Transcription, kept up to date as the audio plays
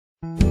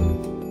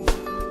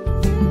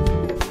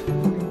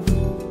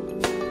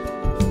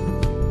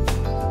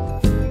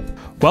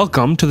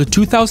Welcome to the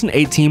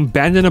 2018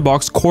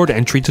 Band-in-a-Box chord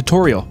entry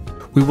tutorial.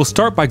 We will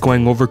start by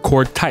going over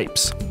chord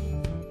types.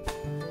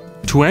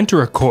 To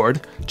enter a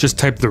chord, just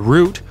type the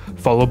root,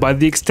 followed by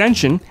the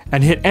extension,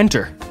 and hit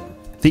enter.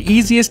 The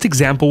easiest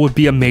example would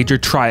be a major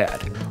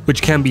triad,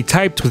 which can be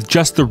typed with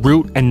just the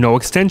root and no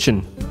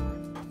extension.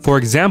 For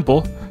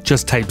example,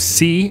 just type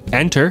C,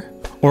 enter,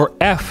 or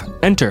F,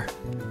 enter,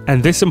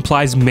 and this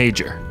implies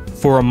major.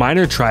 For a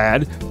minor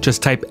triad,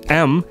 just type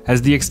M as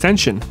the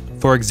extension.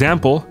 For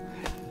example,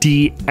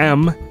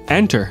 DM,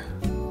 enter.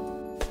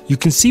 You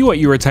can see what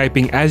you are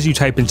typing as you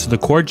type into the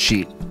chord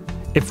sheet.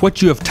 If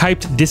what you have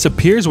typed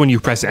disappears when you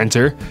press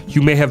enter,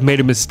 you may have made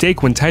a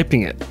mistake when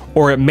typing it,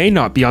 or it may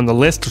not be on the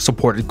list of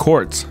supported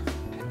chords.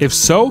 If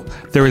so,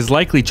 there is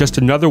likely just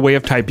another way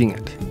of typing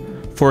it.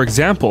 For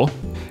example,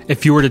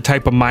 if you were to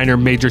type a minor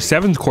major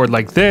 7th chord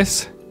like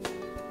this,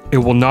 it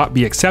will not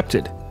be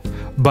accepted.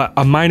 But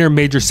a minor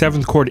major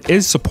 7th chord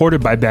is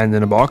supported by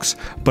Band-in-a-Box,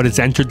 but it's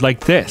entered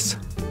like this.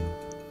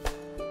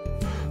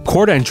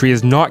 Chord entry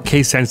is not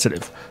case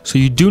sensitive, so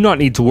you do not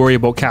need to worry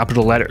about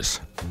capital letters.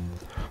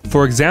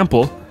 For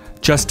example,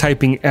 just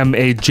typing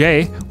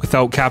MAJ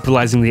without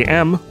capitalizing the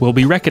M will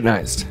be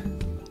recognized.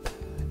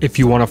 If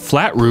you want a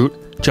flat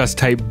root, just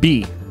type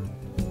B.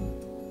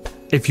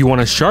 If you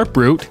want a sharp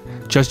root,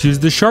 just use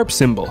the sharp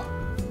symbol.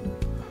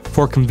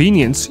 For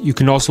convenience, you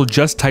can also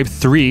just type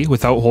 3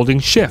 without holding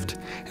shift,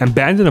 and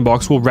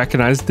Band-in-a-Box will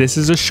recognize this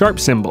is a sharp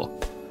symbol.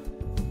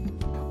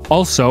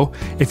 Also,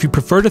 if you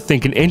prefer to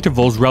think in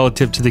intervals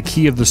relative to the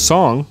key of the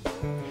song,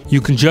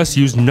 you can just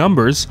use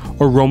numbers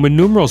or Roman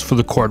numerals for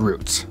the chord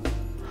roots.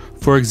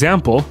 For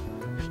example,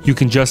 you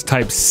can just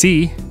type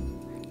C,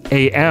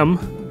 AM,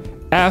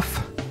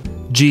 F,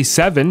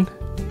 G7,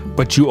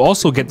 but you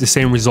also get the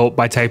same result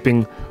by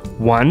typing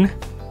 1,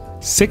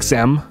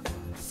 6M,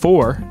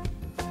 4,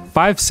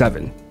 5,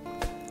 7.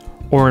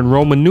 Or in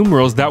Roman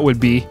numerals that would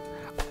be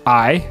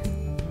I,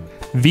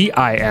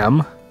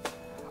 VIM,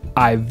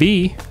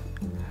 IV,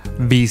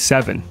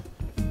 V7.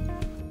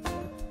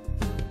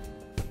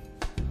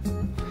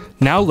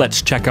 Now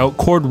let's check out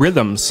chord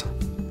rhythms.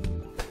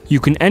 You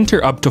can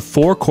enter up to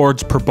 4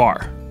 chords per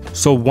bar,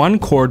 so 1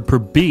 chord per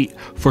beat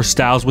for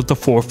styles with the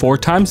 4/4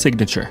 time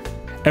signature.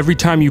 Every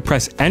time you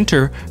press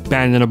enter,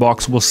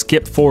 Band-in-a-Box will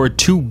skip forward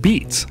 2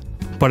 beats.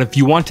 But if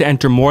you want to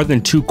enter more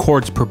than 2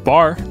 chords per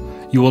bar,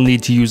 you will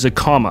need to use a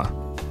comma.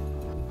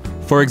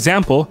 For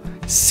example,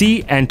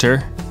 C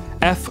enter,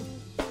 F,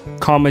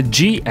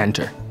 G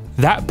enter.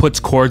 That puts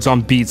chords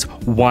on beats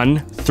 1,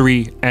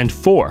 3, and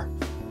 4.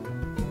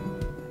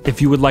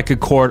 If you would like a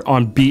chord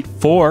on beat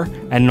 4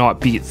 and not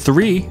beat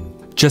 3,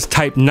 just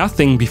type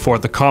nothing before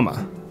the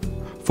comma.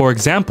 For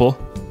example,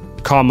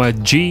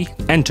 G,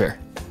 enter.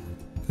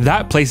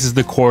 That places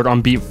the chord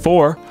on beat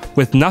 4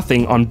 with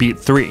nothing on beat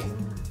 3.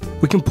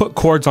 We can put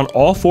chords on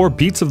all 4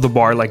 beats of the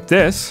bar like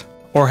this,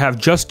 or have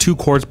just 2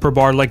 chords per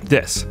bar like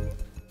this.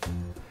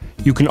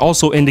 You can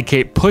also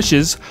indicate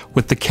pushes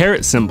with the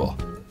caret symbol.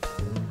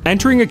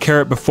 Entering a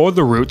caret before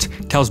the root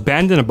tells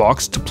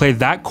Band-in-a-Box to play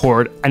that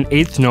chord an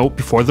 8th note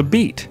before the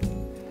beat.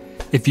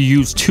 If you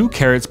use 2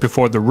 carets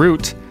before the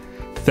root,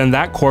 then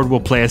that chord will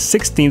play a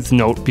 16th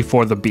note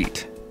before the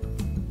beat.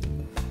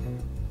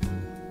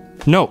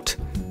 Note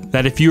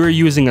that if you are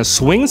using a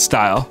swing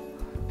style,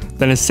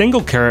 then a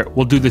single caret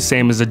will do the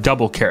same as a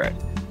double caret.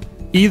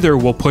 Either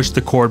will push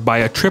the chord by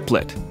a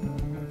triplet.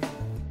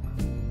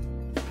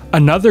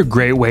 Another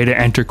great way to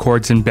enter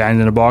chords in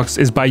Band-in-a-Box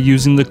is by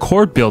using the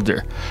chord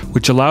builder,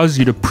 which allows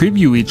you to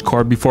preview each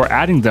chord before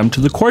adding them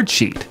to the chord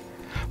sheet.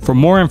 For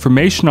more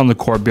information on the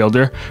chord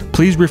builder,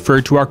 please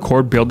refer to our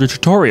chord builder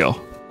tutorial.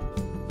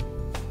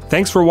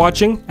 Thanks for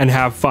watching and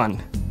have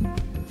fun!